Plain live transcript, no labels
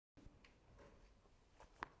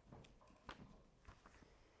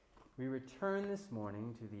We return this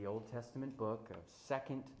morning to the Old Testament book of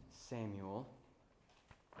 2 Samuel,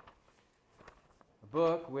 a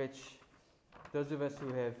book which those of us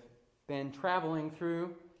who have been traveling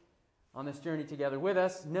through on this journey together with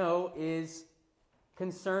us know is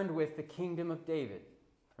concerned with the kingdom of David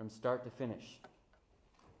from start to finish.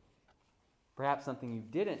 Perhaps something you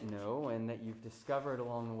didn't know and that you've discovered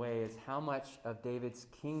along the way is how much of David's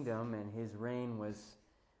kingdom and his reign was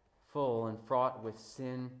full and fraught with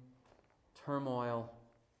sin, turmoil,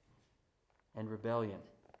 and rebellion.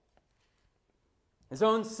 His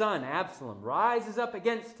own son, Absalom, rises up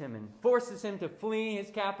against him and forces him to flee his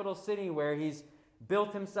capital city where he's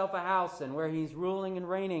built himself a house and where he's ruling and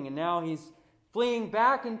reigning. And now he's fleeing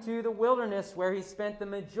back into the wilderness where he spent the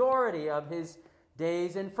majority of his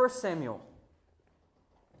days in 1 Samuel.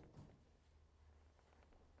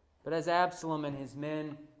 But as Absalom and his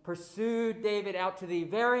men pursued David out to the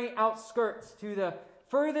very outskirts, to the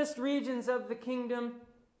furthest regions of the kingdom,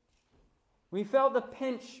 we felt the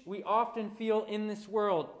pinch we often feel in this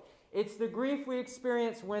world. It's the grief we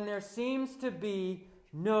experience when there seems to be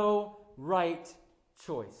no right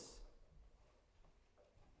choice.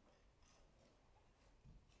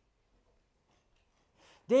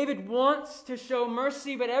 David wants to show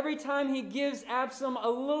mercy, but every time he gives Absalom a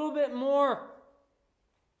little bit more,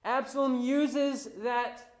 Absalom uses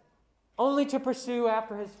that only to pursue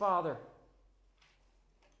after his father.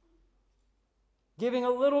 Giving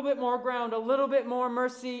a little bit more ground, a little bit more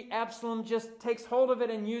mercy, Absalom just takes hold of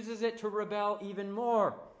it and uses it to rebel even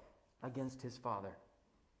more against his father.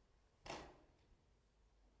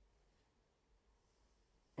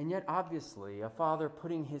 And yet, obviously, a father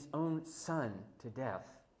putting his own son to death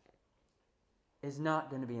is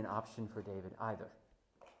not going to be an option for David either.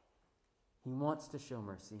 He wants to show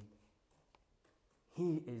mercy.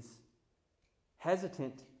 He is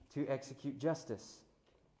hesitant to execute justice.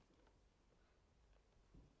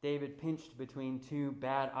 David pinched between two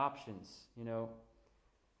bad options. You know,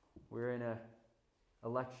 we're in an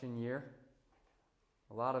election year.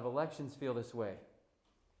 A lot of elections feel this way.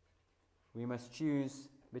 We must choose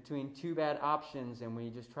between two bad options, and we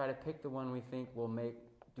just try to pick the one we think will do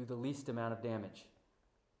the least amount of damage.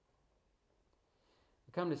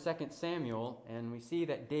 We come to 2 Samuel, and we see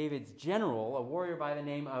that David's general, a warrior by the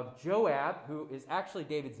name of Joab, who is actually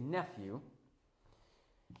David's nephew,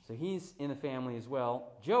 so he's in the family as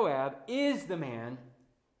well. Joab is the man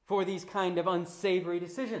for these kind of unsavory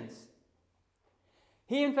decisions.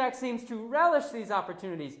 He, in fact, seems to relish these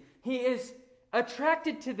opportunities. He is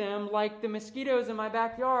attracted to them like the mosquitoes in my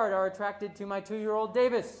backyard are attracted to my 2-year-old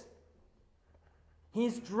Davis.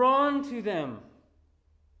 He's drawn to them.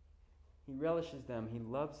 He relishes them. He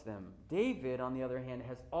loves them. David, on the other hand,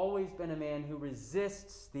 has always been a man who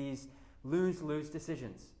resists these lose-lose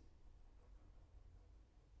decisions.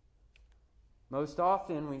 Most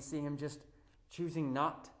often we see him just choosing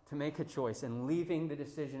not to make a choice and leaving the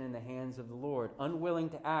decision in the hands of the Lord, unwilling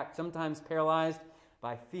to act, sometimes paralyzed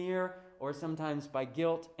by fear or sometimes by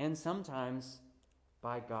guilt and sometimes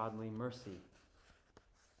by godly mercy.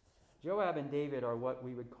 Joab and David are what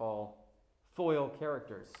we would call foil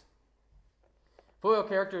characters. Foil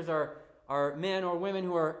characters are men or women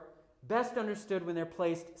who are best understood when they're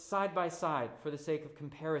placed side by side for the sake of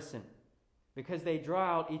comparison, because they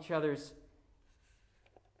draw out each other's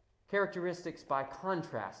characteristics by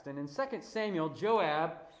contrast. And in 2 Samuel,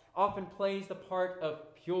 Joab often plays the part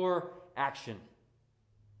of pure action.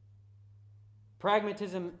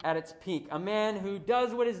 Pragmatism at its peak. A man who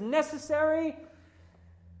does what is necessary,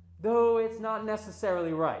 though it's not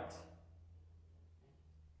necessarily right.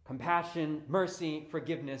 Compassion, mercy,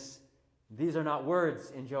 forgiveness. These are not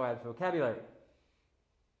words in Joab's vocabulary.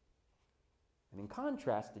 And in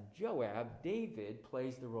contrast to Joab, David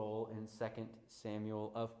plays the role in 2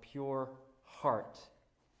 Samuel of pure heart.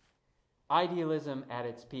 Idealism at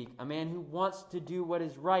its peak. A man who wants to do what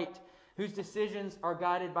is right, whose decisions are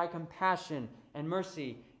guided by compassion and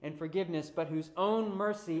mercy and forgiveness, but whose own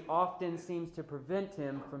mercy often seems to prevent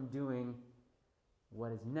him from doing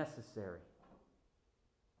what is necessary.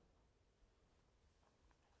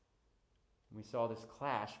 We saw this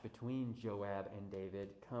clash between Joab and David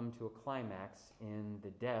come to a climax in the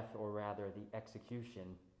death, or rather the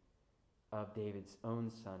execution, of David's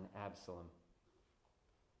own son, Absalom.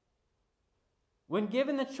 When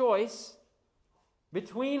given the choice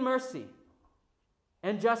between mercy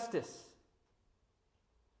and justice,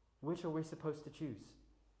 which are we supposed to choose?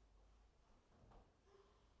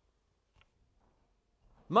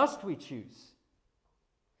 Must we choose?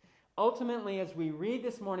 Ultimately, as we read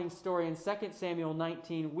this morning's story in 2 Samuel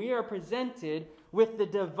 19, we are presented with the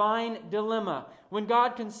divine dilemma when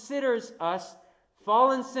God considers us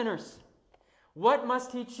fallen sinners. What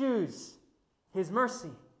must he choose? His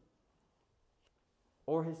mercy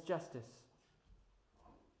or his justice?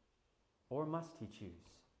 Or must he choose?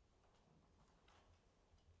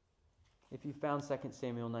 If you found 2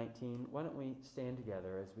 Samuel 19, why don't we stand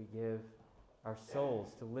together as we give our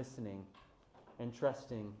souls to listening and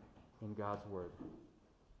trusting in God's word.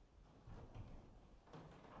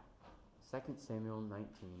 2 Samuel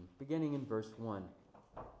 19, beginning in verse 1.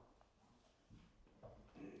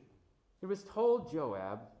 It was told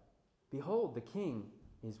Joab, "Behold, the king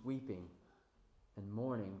is weeping and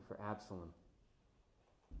mourning for Absalom."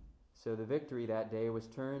 So the victory that day was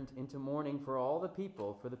turned into mourning for all the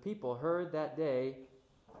people, for the people heard that day,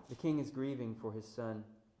 "The king is grieving for his son."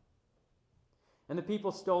 And the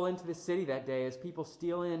people stole into the city that day as people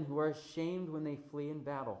steal in who are ashamed when they flee in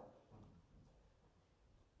battle.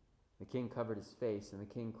 The king covered his face, and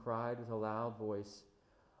the king cried with a loud voice,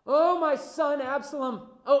 "Oh, my son Absalom!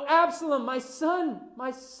 Oh, Absalom, my son, my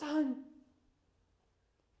son!"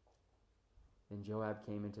 Then Joab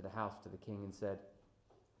came into the house to the king and said,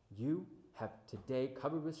 "You have today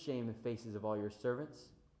covered with shame the faces of all your servants,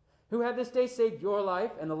 who have this day saved your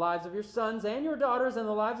life and the lives of your sons and your daughters and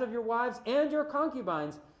the lives of your wives and your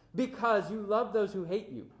concubines, because you love those who hate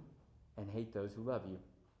you and hate those who love you.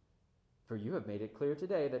 For you have made it clear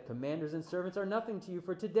today that commanders and servants are nothing to you.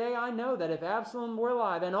 For today I know that if Absalom were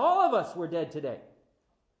alive and all of us were dead today,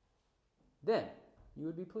 then you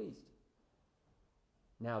would be pleased.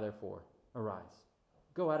 Now therefore, arise,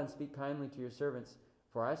 go out and speak kindly to your servants.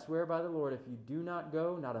 For I swear by the Lord, if you do not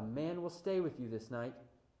go, not a man will stay with you this night,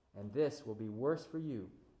 and this will be worse for you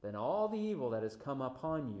than all the evil that has come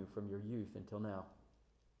upon you from your youth until now."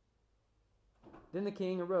 Then the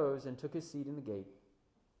king arose and took his seat in the gate.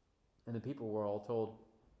 And the people were all told,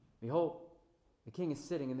 "Behold, the king is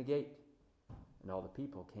sitting in the gate." And all the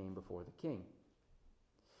people came before the king.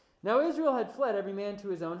 Now Israel had fled every man to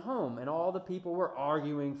his own home, and all the people were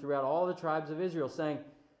arguing throughout all the tribes of Israel, saying,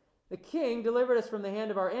 "The king delivered us from the hand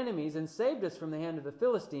of our enemies and saved us from the hand of the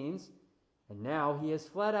Philistines, and now he has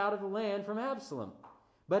fled out of the land from Absalom.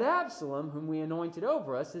 But Absalom, whom we anointed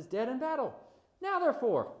over us, is dead in battle. Now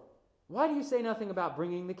therefore, why do you say nothing about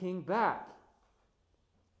bringing the king back?"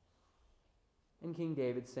 And King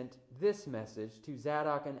David sent this message to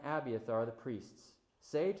Zadok and Abiathar the priests.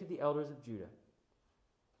 "Say to the elders of Judah,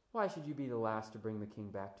 why should you be the last to bring the king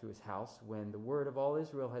back to his house when the word of all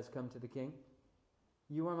Israel has come to the king?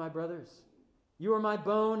 You are my brothers. You are my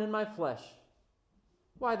bone and my flesh.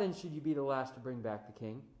 Why then should you be the last to bring back the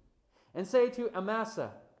king? And say to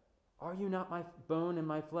Amasa, are you not my bone and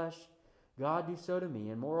my flesh? God do so to me,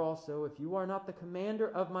 and more also, if you are not the commander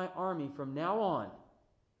of my army from now on,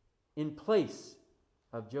 in place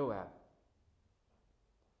of Joab."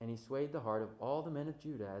 And he swayed the heart of all the men of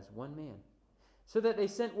Judah as one man, so that they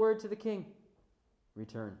sent word to the king,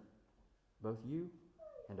 "Return, both you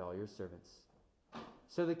and all your servants."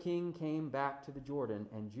 So the king came back to the Jordan,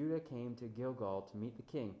 and Judah came to Gilgal to meet the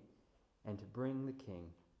king and to bring the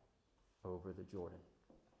king over the Jordan.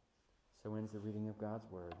 So ends the reading of God's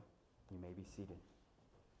word. You may be seated.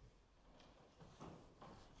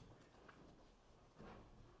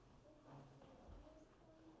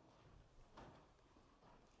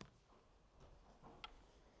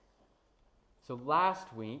 So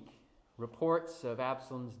last week, reports of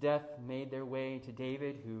Absalom's death made their way to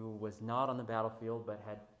David, who was not on the battlefield but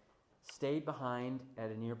had stayed behind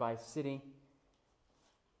at a nearby city.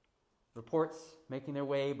 Reports making their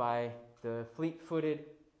way by the fleet-footed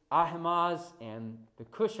Ahimaaz and the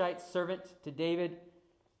Cushite servant to David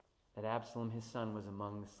that Absalom, his son, was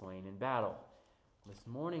among the slain in battle. This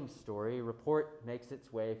morning's story, a report makes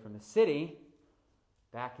its way from the city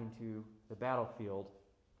back into the battlefield.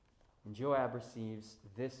 And Joab receives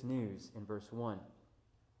this news in verse 1.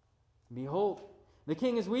 "Behold, the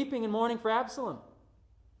king is weeping and mourning for Absalom."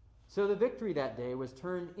 So the victory that day was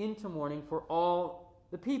turned into mourning for all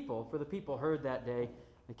the people, for the people heard that day,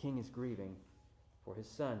 "The king is grieving for his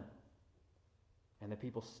son." And the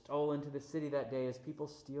people stole into the city that day as people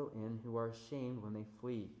steal in who are ashamed when they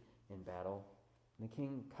flee in battle. And the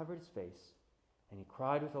king covered his face, and he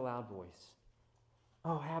cried with a loud voice,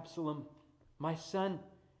 "Oh, Absalom, my son!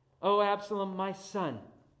 Oh, Absalom, my son,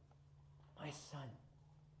 my son."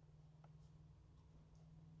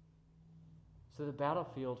 So the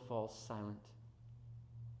battlefield falls silent.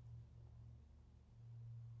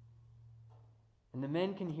 And the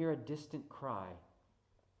men can hear a distant cry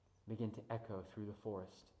begin to echo through the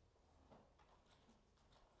forest.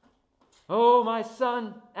 "Oh, my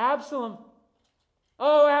son, Absalom!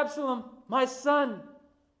 Oh, Absalom, my son,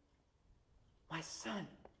 my son!"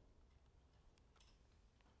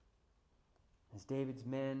 As David's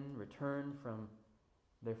men return from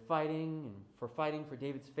their fighting for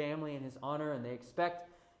David's family and his honor, and they expect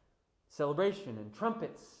celebration and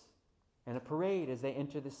trumpets and a parade as they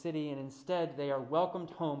enter the city, and instead they are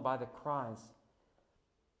welcomed home by the cries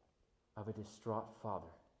of a distraught father.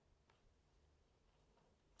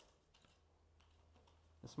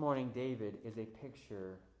 This morning, David is a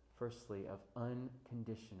picture, firstly, of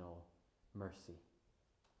unconditional mercy.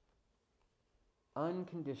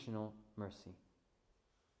 Unconditional mercy.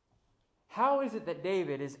 How is it that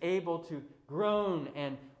David is able to groan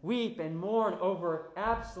and weep and mourn over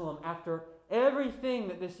Absalom after everything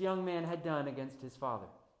that this young man had done against his father?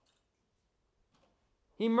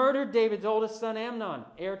 He murdered David's oldest son Amnon,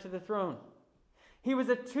 heir to the throne. He was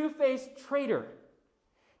a two-faced traitor.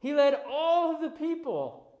 He led all of the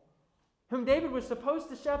people whom David was supposed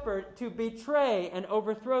to shepherd to betray and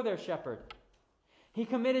overthrow their shepherd. He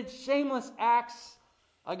committed shameless acts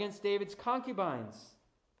against David's concubines.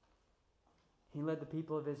 He led the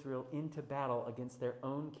people of Israel into battle against their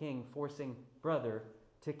own king, forcing brother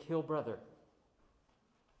to kill brother.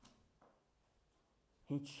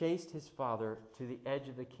 He chased his father to the edge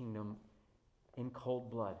of the kingdom in cold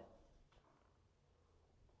blood.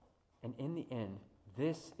 And in the end,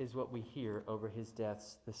 this is what we hear over his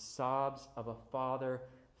deaths, the sobs of a father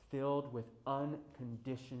filled with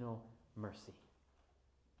unconditional mercy.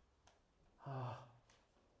 Oh,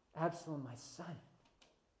 Absalom, my son.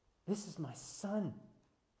 This is my son.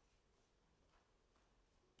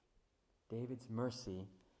 David's mercy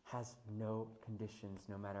has no conditions.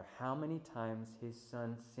 No matter how many times his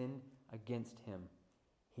son sinned against him,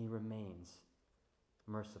 he remains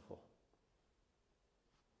merciful.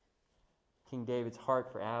 King David's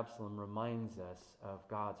heart for Absalom reminds us of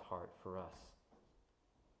God's heart for us.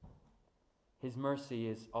 His mercy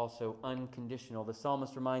is also unconditional. The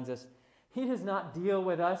psalmist reminds us, he does not deal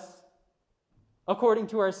with us according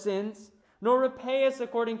to our sins, nor repay us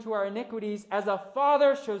according to our iniquities. As a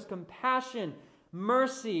father shows compassion,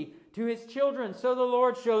 mercy to his children, so the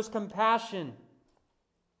Lord shows compassion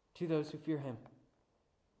to those who fear him.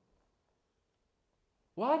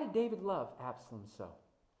 Why did David love Absalom so?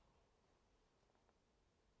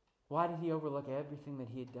 Why did he overlook everything that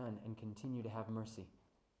he had done and continue to have mercy?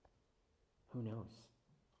 Who knows?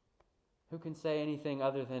 Who can say anything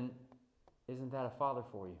other than, isn't that a father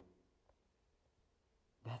for you?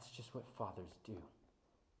 That's just what fathers do.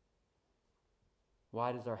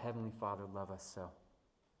 Why does our Heavenly Father love us so?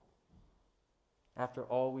 After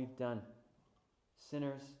all we've done,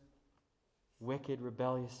 sinners, wicked,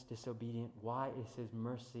 rebellious, disobedient, why is his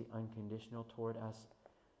mercy unconditional toward us?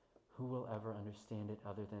 Who will ever understand it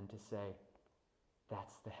other than to say,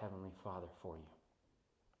 that's the Heavenly Father for you.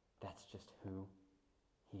 That's just who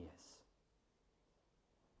he is.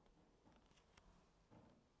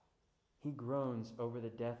 He groans over the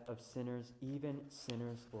death of sinners, even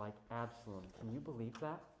sinners like Absalom. Can you believe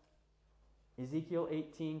that? Ezekiel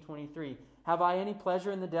 18:23. Have I any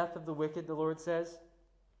pleasure in the death of the wicked, the Lord says,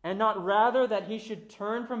 and not rather that he should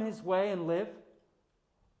turn from his way and live?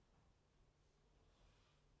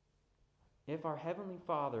 If our Heavenly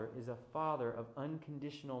Father is a Father of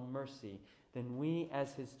unconditional mercy, then we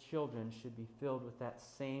as his children should be filled with that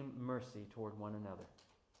same mercy toward one another.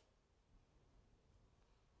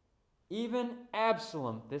 Even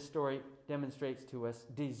Absalom, this story demonstrates to us,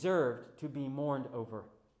 deserved to be mourned over.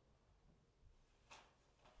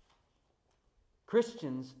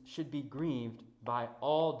 Christians should be grieved by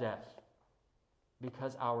all death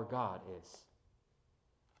because our God is.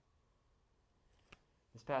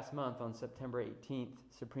 This past month, on September 18th,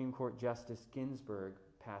 Supreme Court Justice Ginsburg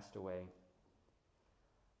passed away.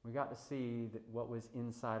 We got to see what was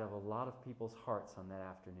inside of a lot of people's hearts on that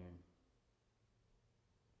afternoon.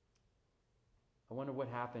 I wonder what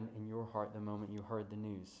happened in your heart the moment you heard the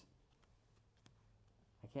news.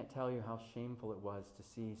 I can't tell you how shameful it was to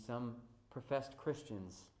see some professed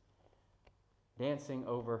Christians dancing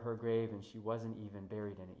over her grave and she wasn't even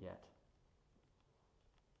buried in it yet.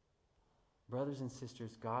 Brothers and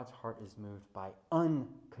sisters, God's heart is moved by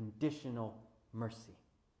unconditional mercy.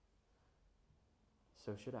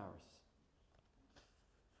 So should ours.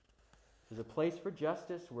 There's a place for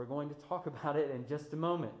justice. We're going to talk about it in just a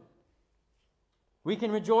moment. We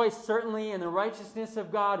can rejoice certainly in the righteousness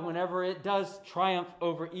of God whenever it does triumph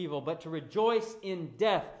over evil, but to rejoice in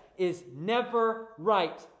death is never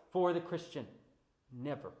right for the Christian.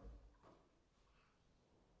 Never.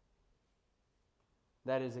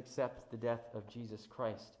 That is, except the death of Jesus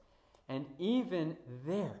Christ. And even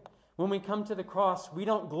there, when we come to the cross, we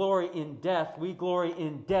don't glory in death. We glory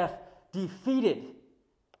in death defeated.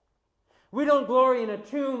 We don't glory in a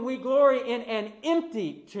tomb. We glory in an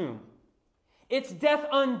empty tomb. It's death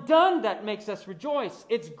undone that makes us rejoice.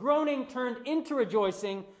 It's groaning turned into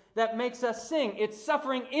rejoicing that makes us sing. It's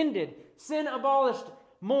suffering ended, sin abolished,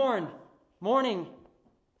 mourning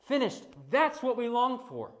finished. That's what we long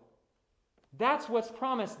for. That's what's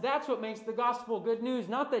promised. That's what makes the gospel good news.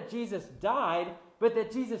 Not that Jesus died, but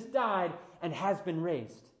that Jesus died and has been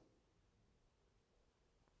raised.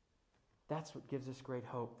 That's what gives us great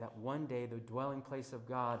hope, that one day the dwelling place of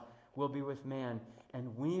God will be with man,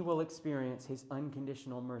 and we will experience his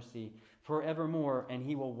unconditional mercy forevermore, and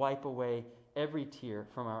he will wipe away every tear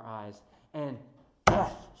from our eyes, and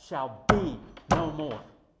death shall be no more.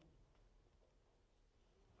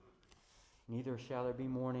 Neither shall there be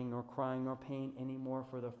mourning, nor crying, nor pain anymore,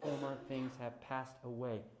 for the former things have passed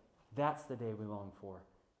away. That's the day we long for.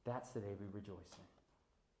 That's the day we rejoice in.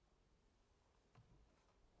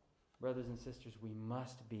 Brothers and sisters, we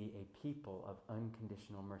must be a people of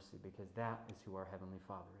unconditional mercy, because that is who our Heavenly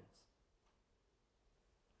Father is.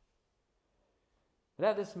 But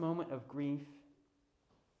at this moment of grief,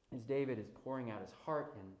 as David is pouring out his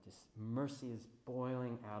heart and just mercy is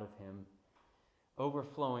boiling out of him,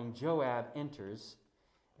 overflowing, Joab enters.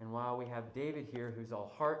 And while we have David here who's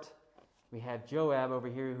all heart, we have Joab over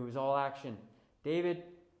here who's all action. David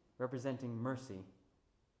representing mercy.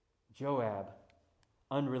 Joab,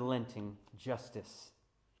 unrelenting justice.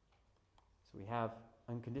 So we have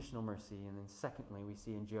unconditional mercy, and then secondly, we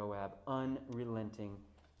see in Joab unrelenting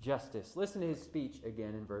justice. Listen to his speech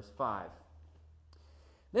again in verse 5.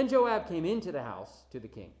 Then Joab came into the house to the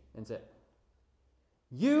king and said,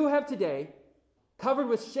 "You have today covered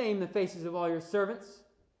with shame the faces of all your servants,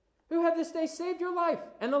 who have this day saved your life,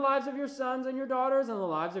 and the lives of your sons and your daughters, and the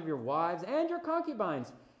lives of your wives and your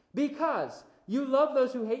concubines, because you love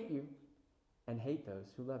those who hate you, and hate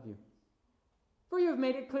those who love you. For you have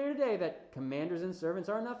made it clear today that commanders and servants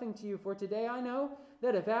are nothing to you. For today I know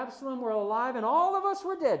that if Absalom were alive and all of us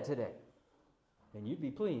were dead today, then you'd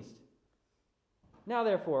be pleased. Now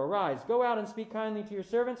therefore, arise, go out and speak kindly to your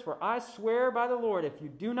servants, for I swear by the Lord, if you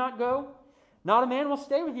do not go, not a man will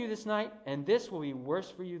stay with you this night, and this will be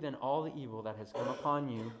worse for you than all the evil that has come upon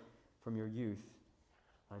you from your youth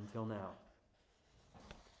until now."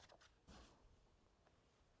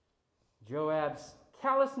 Joab's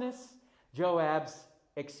callousness, Joab's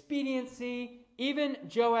expediency, even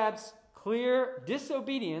Joab's clear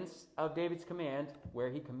disobedience of David's command,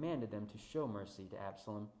 where he commanded them to show mercy to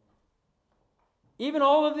Absalom. Even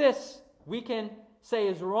all of this we can say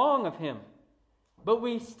is wrong of him, but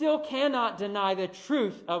we still cannot deny the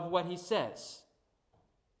truth of what he says.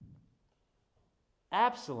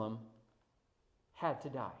 Absalom had to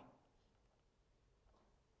die.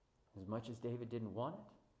 As much as David didn't want it,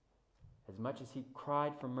 as much as he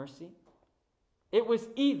cried for mercy, it was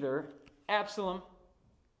either Absalom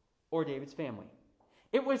or David's family.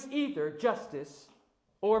 It was either justice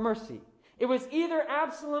or mercy. It was either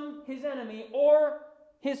Absalom, his enemy, or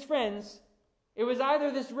his friends. It was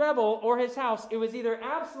either this rebel or his house. It was either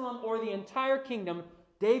Absalom or the entire kingdom.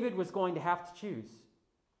 David was going to have to choose.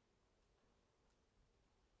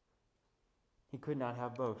 He could not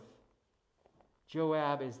have both.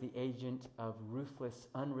 Joab is the agent of ruthless,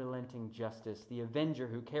 unrelenting justice, the avenger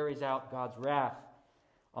who carries out God's wrath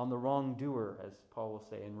on the wrongdoer, as Paul will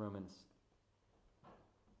say in Romans.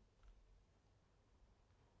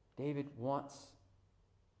 David wants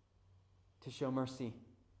to show mercy,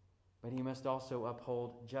 but he must also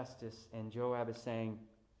uphold justice. And Joab is saying,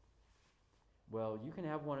 well, you can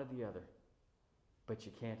have one or the other, but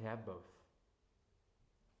you can't have both.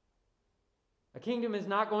 A kingdom is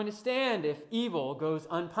not going to stand if evil goes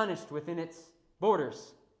unpunished within its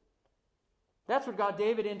borders. That's what got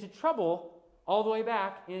David into trouble all the way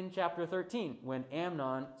back in chapter 13, when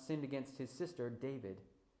Amnon sinned against his sister. David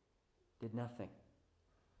did nothing.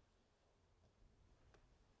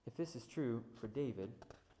 If this is true for David,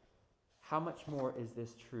 how much more is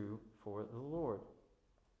this true for the Lord?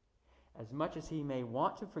 As much as he may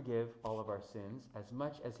want to forgive all of our sins, as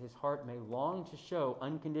much as his heart may long to show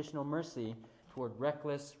unconditional mercy toward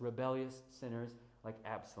reckless, rebellious sinners like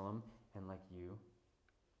Absalom and like you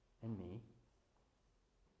and me,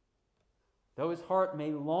 though his heart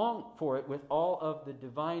may long for it with all of the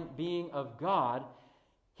divine being of God,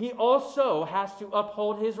 he also has to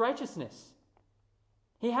uphold his righteousness.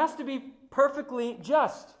 He has to be perfectly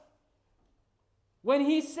just. When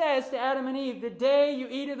he says to Adam and Eve, "The day you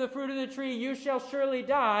eat of the fruit of the tree, you shall surely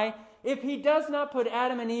die," if he does not put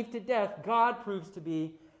Adam and Eve to death, God proves to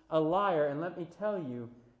be a liar. And let me tell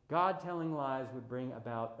you, God telling lies would bring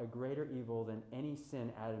about a greater evil than any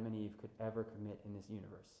sin Adam and Eve could ever commit in this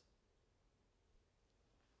universe.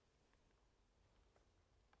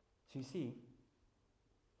 So you see,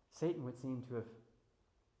 Satan would seem to have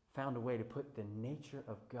found a way to put the nature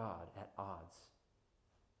of God at odds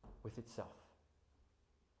with itself.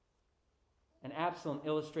 And Absalom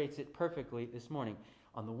illustrates it perfectly this morning.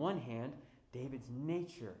 On the one hand, David's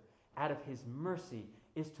nature, out of his mercy,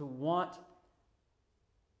 is to want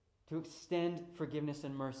to extend forgiveness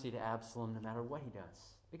and mercy to Absalom no matter what he does,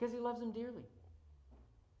 because he loves him dearly.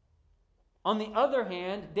 On the other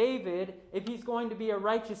hand, David, if he's going to be a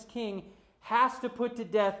righteous king, has to put to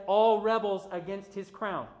death all rebels against his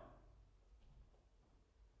crown.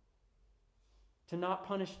 To not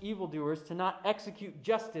punish evildoers, to not execute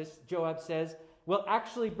justice, Joab says, will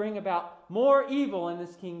actually bring about more evil in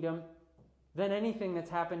this kingdom than anything that's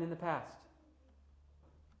happened in the past.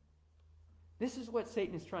 This is what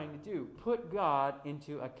Satan is trying to do. Put God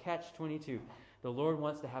into a catch-22. The Lord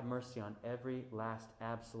wants to have mercy on every last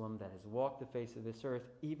Absalom that has walked the face of this earth,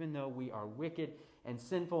 even though we are wicked and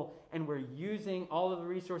sinful, and we're using all of the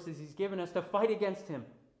resources he's given us to fight against him.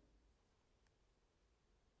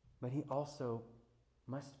 But he also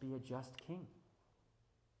must be a just king.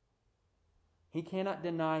 He cannot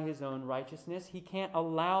deny his own righteousness. He can't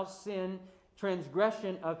allow sin,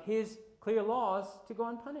 transgression of his clear laws to go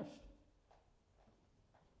unpunished.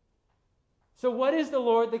 So what is the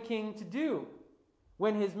Lord the King to do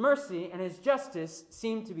when his mercy and his justice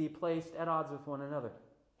seem to be placed at odds with one another?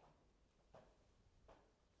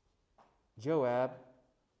 Joab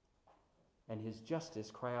and his justice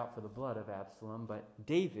cry out for the blood of Absalom, but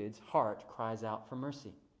David's heart cries out for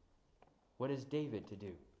mercy. What is David to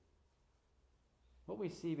do? What we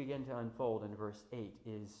see begin to unfold in verse 8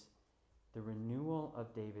 is the renewal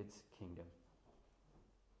of David's kingdom.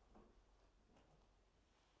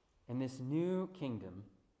 And this new kingdom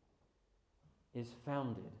is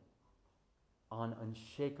founded on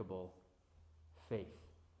unshakable faith.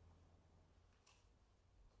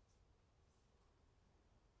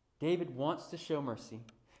 David wants to show mercy.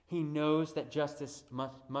 He knows that justice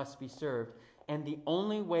must be served. And the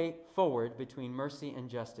only way forward between mercy and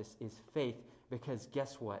justice is faith, because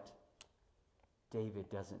guess what?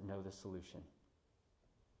 David doesn't know the solution.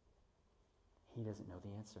 He doesn't know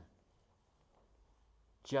the answer.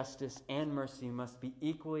 Justice and mercy must be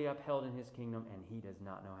equally upheld in his kingdom, and he does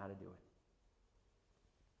not know how to do it.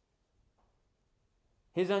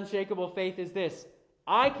 His unshakable faith is this: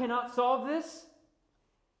 I cannot solve this.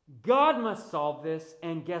 God must solve this,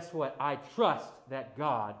 and guess what? I trust that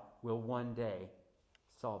God will one day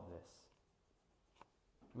solve this.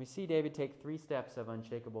 We see David take 3 steps of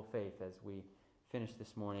unshakable faith as we finish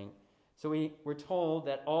this morning. So we're told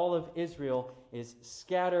that all of Israel is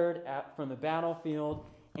scattered from the battlefield,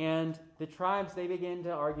 and the tribes, they begin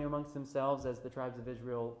to argue amongst themselves, as the tribes of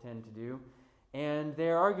Israel tend to do. And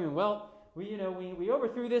they're arguing, well, we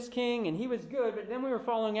overthrew this king, and he was good, but then we were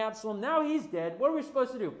following Absalom. Now he's dead. What are we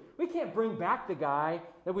supposed to do? We can't bring back the guy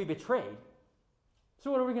that we betrayed.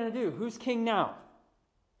 So what are we going to do? Who's king now?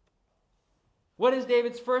 What is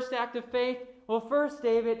David's first act of faith? Well, first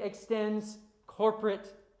David extends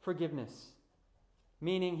corporate forgiveness,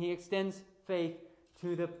 meaning he extends faith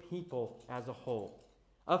to the people as a whole.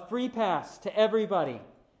 A free pass to everybody.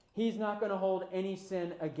 He's not going to hold any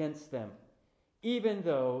sin against them, even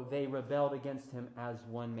though they rebelled against him as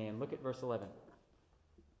one man. Look at verse 11.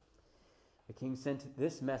 The king sent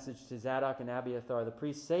this message to Zadok and Abiathar, the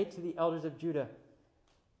priests: say to the elders of Judah,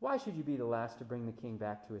 why should you be the last to bring the king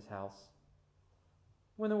back to his house,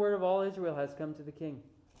 when the word of all Israel has come to the king?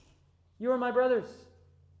 You are my brothers.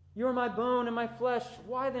 You are my bone and my flesh.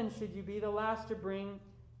 Why then should you be the last to bring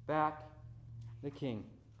back the king?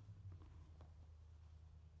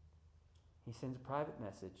 He sends a private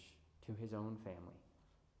message to his own family.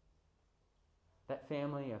 That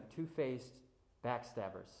family of two-faced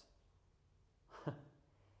backstabbers.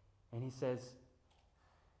 And he says,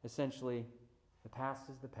 essentially, the past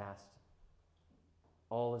is the past.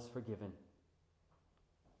 All is forgiven.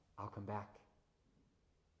 I'll come back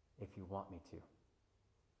if you want me to.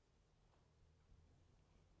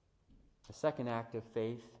 The second act of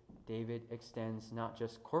faith, David extends not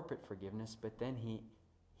just corporate forgiveness, but then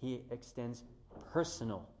he extends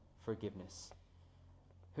personal forgiveness.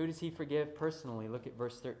 Who does he forgive personally? Look at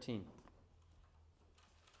verse 13.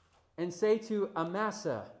 And say to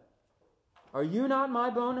Amasa, are you not my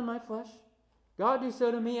bone and my flesh? God do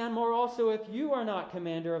so to me, and more also, if you are not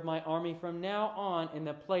commander of my army from now on in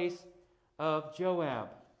the place of Joab.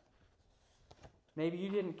 Maybe you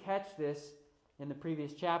didn't catch this in the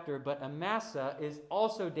previous chapter, but Amasa is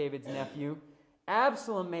also David's nephew.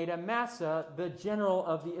 Absalom made Amasa the general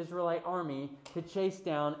of the Israelite army to chase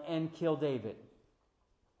down and kill David.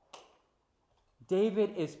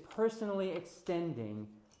 David is personally extending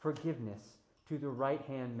forgiveness to the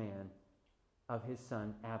right-hand man of his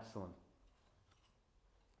son Absalom.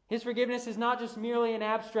 His forgiveness is not just merely an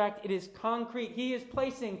abstract, it is concrete. He is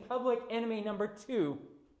placing public enemy number 2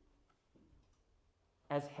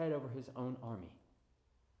 as head over his own army.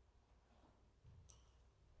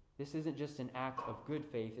 This isn't just an act of good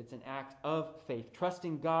faith, it's an act of faith.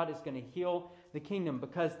 Trusting God is going to heal the kingdom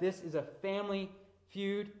because this is a family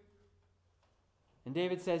feud. And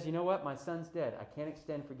David says, you know what? My son's dead. I can't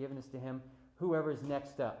extend forgiveness to him. Whoever's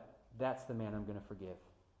next up, that's the man I'm going to forgive.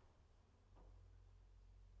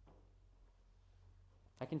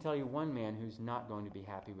 I can tell you one man who's not going to be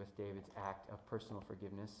happy with David's act of personal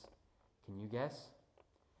forgiveness. Can you guess?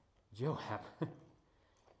 Joab.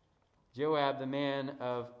 Joab, the man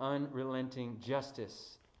of unrelenting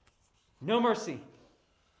justice. No mercy.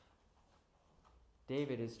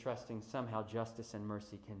 David is trusting somehow justice and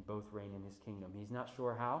mercy can both reign in his kingdom. He's not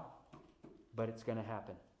sure how, but it's going to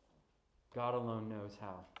happen. God alone knows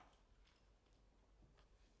how.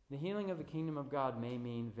 The healing of the kingdom of God may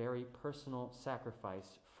mean very personal sacrifice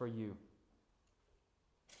for you.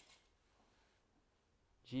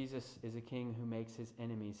 Jesus is a king who makes his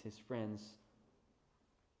enemies his friends.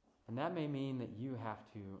 And that may mean that you have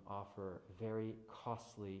to offer very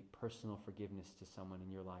costly personal forgiveness to someone in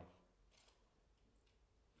your life.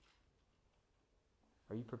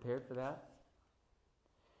 Are you prepared for that?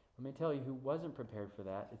 Let me tell you who wasn't prepared for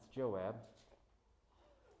that. It's Joab.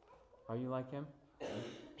 Are you like him?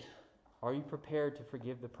 Are you prepared to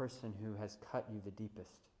forgive the person who has cut you the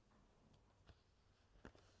deepest?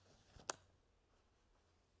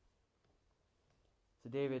 So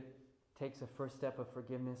David takes a first step of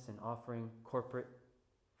forgiveness in offering corporate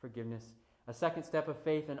forgiveness, a second step of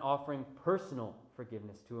faith in offering personal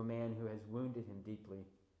forgiveness to a man who has wounded him deeply.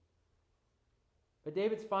 But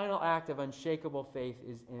David's final act of unshakable faith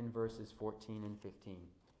is in verses 14 and 15.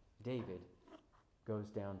 David goes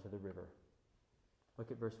down to the river.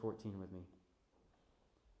 Look at verse 14 with me.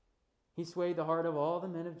 He swayed the heart of all the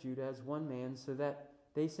men of Judah as one man, so that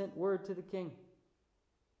they sent word to the king.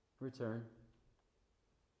 Return.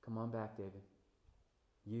 Come on back, David.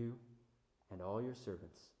 You and all your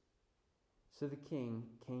servants. So the king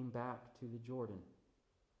came back to the Jordan,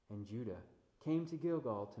 and Judah came to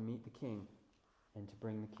Gilgal to meet the king and to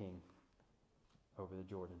bring the king over the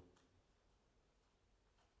Jordan.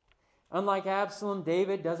 Unlike Absalom,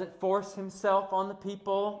 David doesn't force himself on the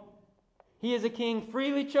people. He is a king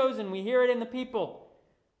freely chosen. We hear it in the people.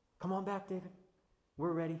 Come on back, David.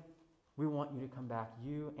 We're ready. We want you to come back,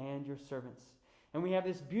 you and your servants. And we have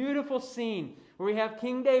this beautiful scene where we have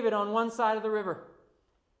King David on one side of the river.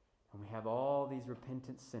 And we have all these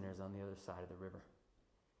repentant sinners on the other side of the river.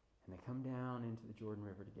 And they come down into the Jordan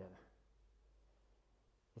River together.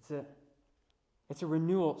 It's a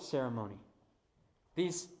renewal ceremony.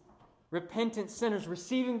 These repentant sinners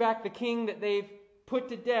receiving back the king that they've put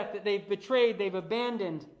to death, that they've betrayed, they've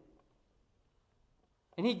abandoned.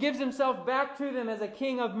 And he gives himself back to them as a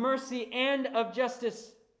king of mercy and of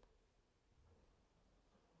justice.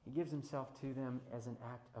 He gives himself to them as an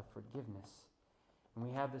act of forgiveness. And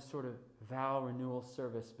we have this sort of vow renewal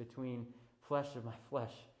service between flesh of my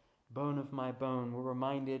flesh, bone of my bone. We're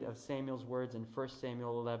reminded of Samuel's words in 1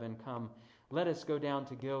 Samuel 11, come, let us go down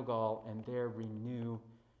to Gilgal and there renew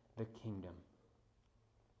the kingdom.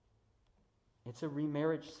 It's a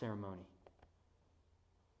remarriage ceremony.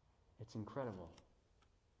 It's incredible.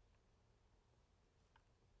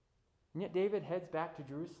 And yet David heads back to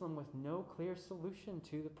Jerusalem with no clear solution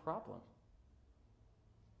to the problem.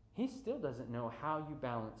 He still doesn't know how you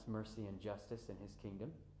balance mercy and justice in his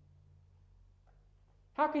kingdom.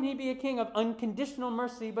 How can he be a king of unconditional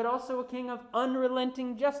mercy, but also a king of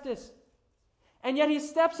unrelenting justice? And yet he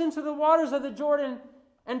steps into the waters of the Jordan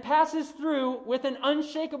and passes through with an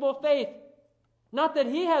unshakable faith. Not that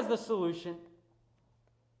he has the solution,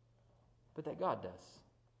 but that God does.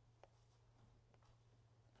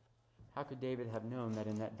 How could David have known that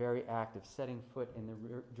in that very act of setting foot in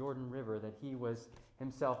the Jordan River that he was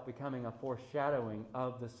himself becoming a foreshadowing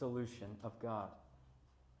of the solution of God?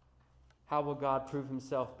 How will God prove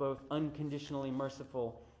himself both unconditionally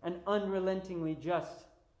merciful and unrelentingly just?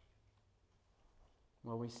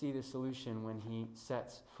 Well, we see the solution when he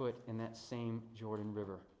sets foot in that same Jordan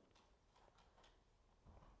River.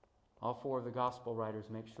 All four of the gospel writers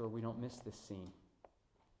make sure we don't miss this scene.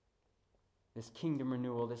 This kingdom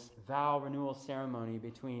renewal, this vow renewal ceremony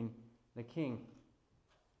between the king,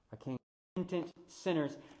 a king of repentant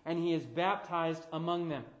sinners, and he is baptized among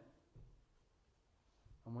them.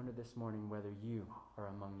 I wonder this morning whether you are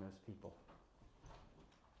among those people.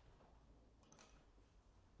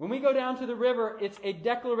 When we go down to the river, it's a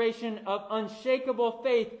declaration of unshakable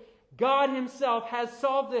faith. God himself has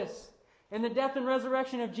solved this. In the death and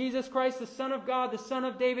resurrection of Jesus Christ, the Son of God, the Son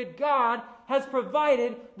of David, God has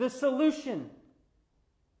provided the solution.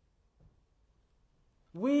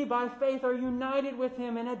 We, by faith, are united with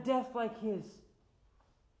him in a death like his.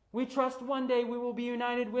 We trust one day we will be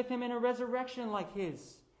united with him in a resurrection like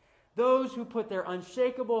his. Those who put their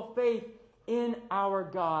unshakable faith in our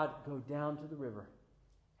God go down to the river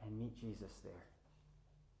and meet Jesus there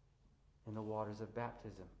in the waters of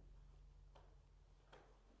baptism.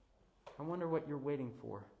 I wonder what you're waiting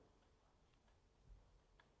for.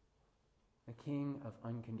 The King of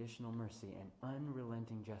unconditional mercy and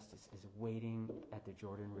unrelenting justice is waiting at the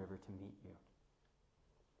Jordan River to meet you.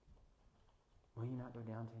 Will you not go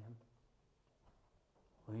down to him?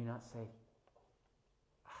 Will you not say,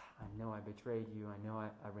 I know I betrayed you, I know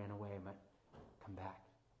I ran away, but come back.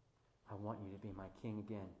 I want you to be my king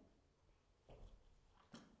again.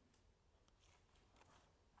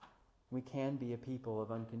 We can be a people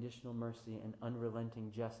of unconditional mercy and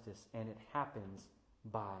unrelenting justice, and it happens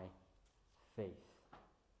by faith.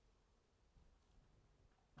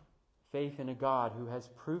 Faith in a God who has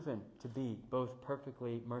proven to be both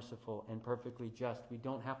perfectly merciful and perfectly just. We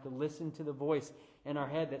don't have to listen to the voice in our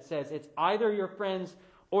head that says it's either your friends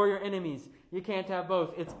or your enemies. You can't have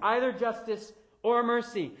both. It's either justice or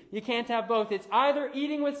mercy. You can't have both. It's either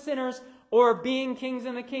eating with sinners or being kings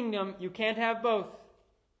in the kingdom. You can't have both.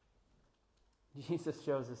 Jesus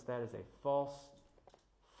shows us that is a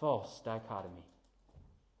false dichotomy.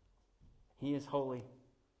 He is holy,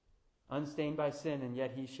 unstained by sin, and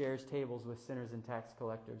yet he shares tables with sinners and tax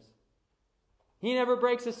collectors. He never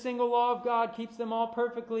breaks a single law of God, keeps them all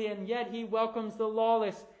perfectly, and yet he welcomes the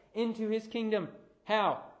lawless into his kingdom.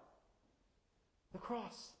 How? The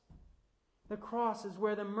cross. The cross is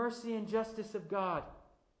where the mercy and justice of God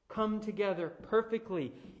come together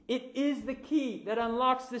perfectly. It is the key that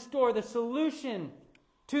unlocks this door, the solution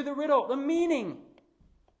to the riddle, the meaning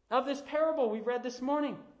of this parable we've read this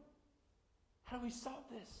morning. How do we solve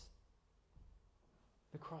this?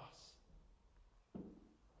 The cross.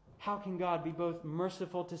 How can God be both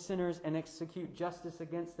merciful to sinners and execute justice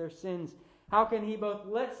against their sins? How can he both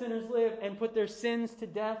let sinners live and put their sins to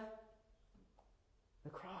death? The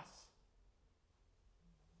cross.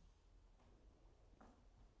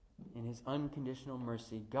 In his unconditional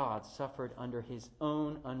mercy, God suffered under his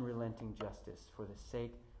own unrelenting justice for the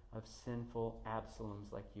sake of sinful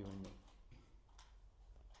Absaloms like you and me.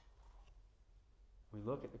 We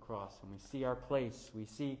look at the cross and we see our place. We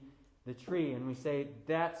see the tree and we say,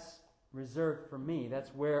 that's reserved for me.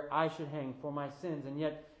 That's where I should hang for my sins. And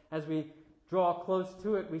yet, as we draw close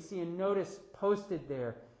to it, we see a notice posted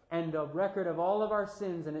there and a record of all of our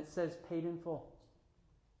sins, and it says, paid in full.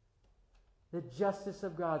 The justice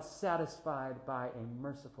of God satisfied by a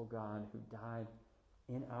merciful God who died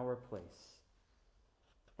in our place.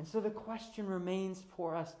 And so the question remains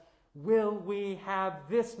for us, will we have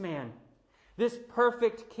this man, this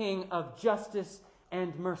perfect King of justice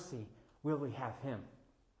and mercy? Will we have him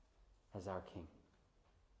as our King?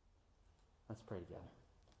 Let's pray together.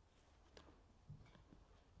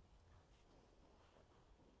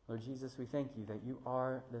 Lord Jesus, we thank you that you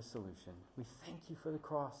are the solution. We thank you for the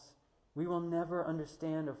cross. We will never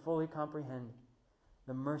understand or fully comprehend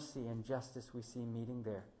the mercy and justice we see meeting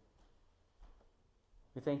there.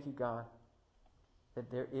 We thank you, God,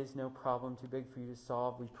 that there is no problem too big for you to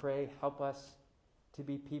solve. We pray, help us to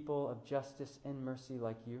be people of justice and mercy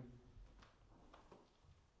like you.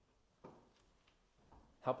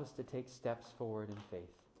 Help us to take steps forward in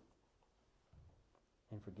faith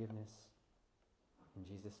and forgiveness. In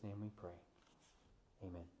Jesus' name we pray.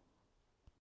 Amen.